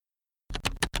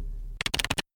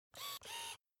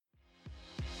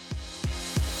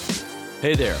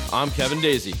Hey there, I'm Kevin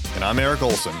Daisy. And I'm Eric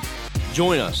Olson.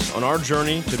 Join us on our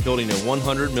journey to building a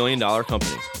 $100 million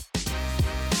company.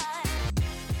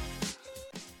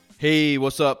 Hey,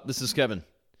 what's up? This is Kevin.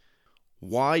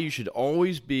 Why you should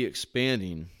always be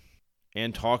expanding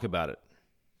and talk about it.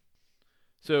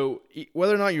 So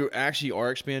whether or not you actually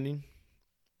are expanding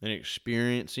and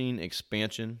experiencing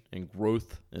expansion and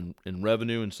growth and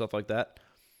revenue and stuff like that,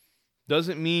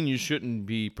 doesn't mean you shouldn't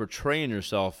be portraying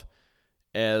yourself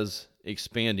as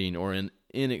expanding or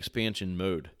in expansion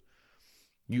mode.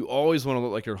 You always want to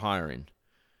look like you're hiring.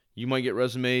 You might get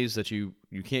resumes that you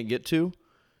can't get to.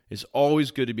 It's always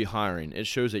good to be hiring. It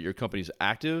shows that your company's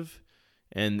active,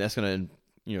 and that's going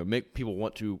to make people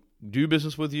want to do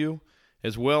business with you,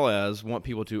 as well as want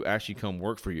people to actually come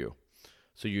work for you.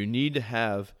 So you need to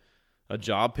have a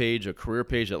job page, a career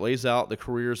page that lays out the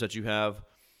careers that you have,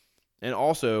 and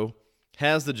also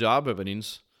has the job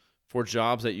openings for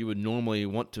jobs that you would normally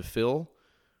want to fill,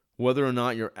 whether or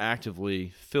not you're actively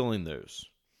filling those.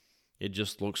 It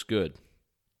just looks good.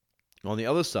 On the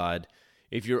other side,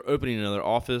 if you're opening another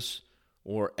office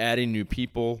or adding new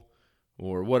people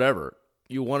or whatever,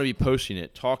 you want to be posting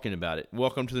it, talking about it.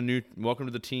 Welcome to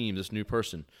the team, this new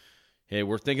person. Hey,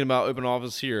 we're thinking about open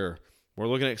office here. We're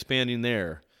looking at expanding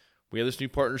there. We have this new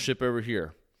partnership over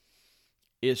here.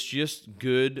 It's just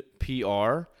good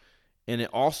PR, and it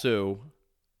also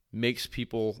makes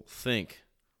people think,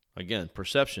 again,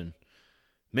 perception.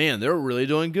 Man, they're really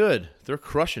doing good. They're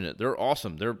crushing it. They're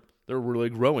awesome. They're really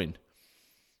growing.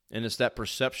 And it's that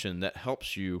perception that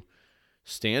helps you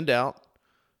stand out,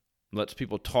 lets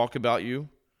people talk about you,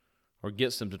 or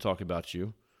gets them to talk about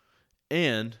you,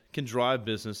 and can drive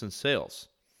business and sales.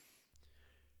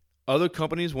 Other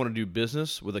companies want to do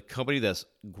business with a company that's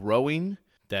growing,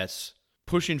 that's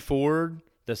pushing forward,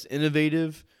 that's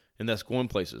innovative, and that's going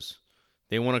places.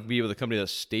 They want to be with a company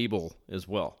that's stable as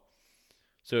well.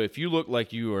 So if you look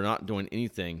like you are not doing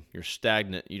anything, you're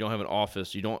stagnant, you don't have an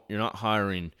office, you're not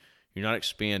hiring, you're not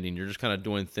expanding, you're just kind of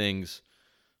doing things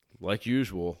like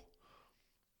usual,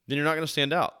 then you're not going to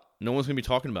stand out. No one's going to be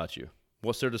talking about you.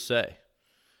 What's there to say?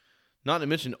 Not to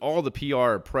mention all the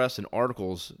PR, press, and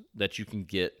articles that you can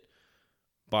get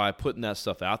by putting that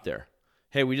stuff out there.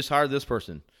 Hey, we just hired this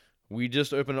person. We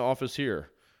just opened an office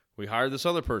here. We hired this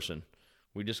other person.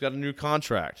 We just got a new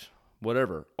contract.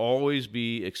 Whatever. Always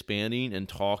be expanding and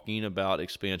talking about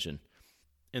expansion.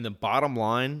 And the bottom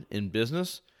line in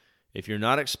business, if you're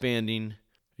not expanding,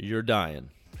 you're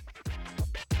dying.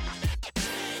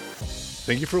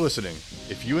 Thank you for listening.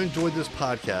 If you enjoyed this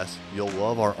podcast, you'll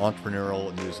love our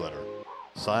entrepreneurial newsletter.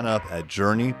 Sign up at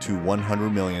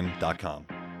journeyto100million.com.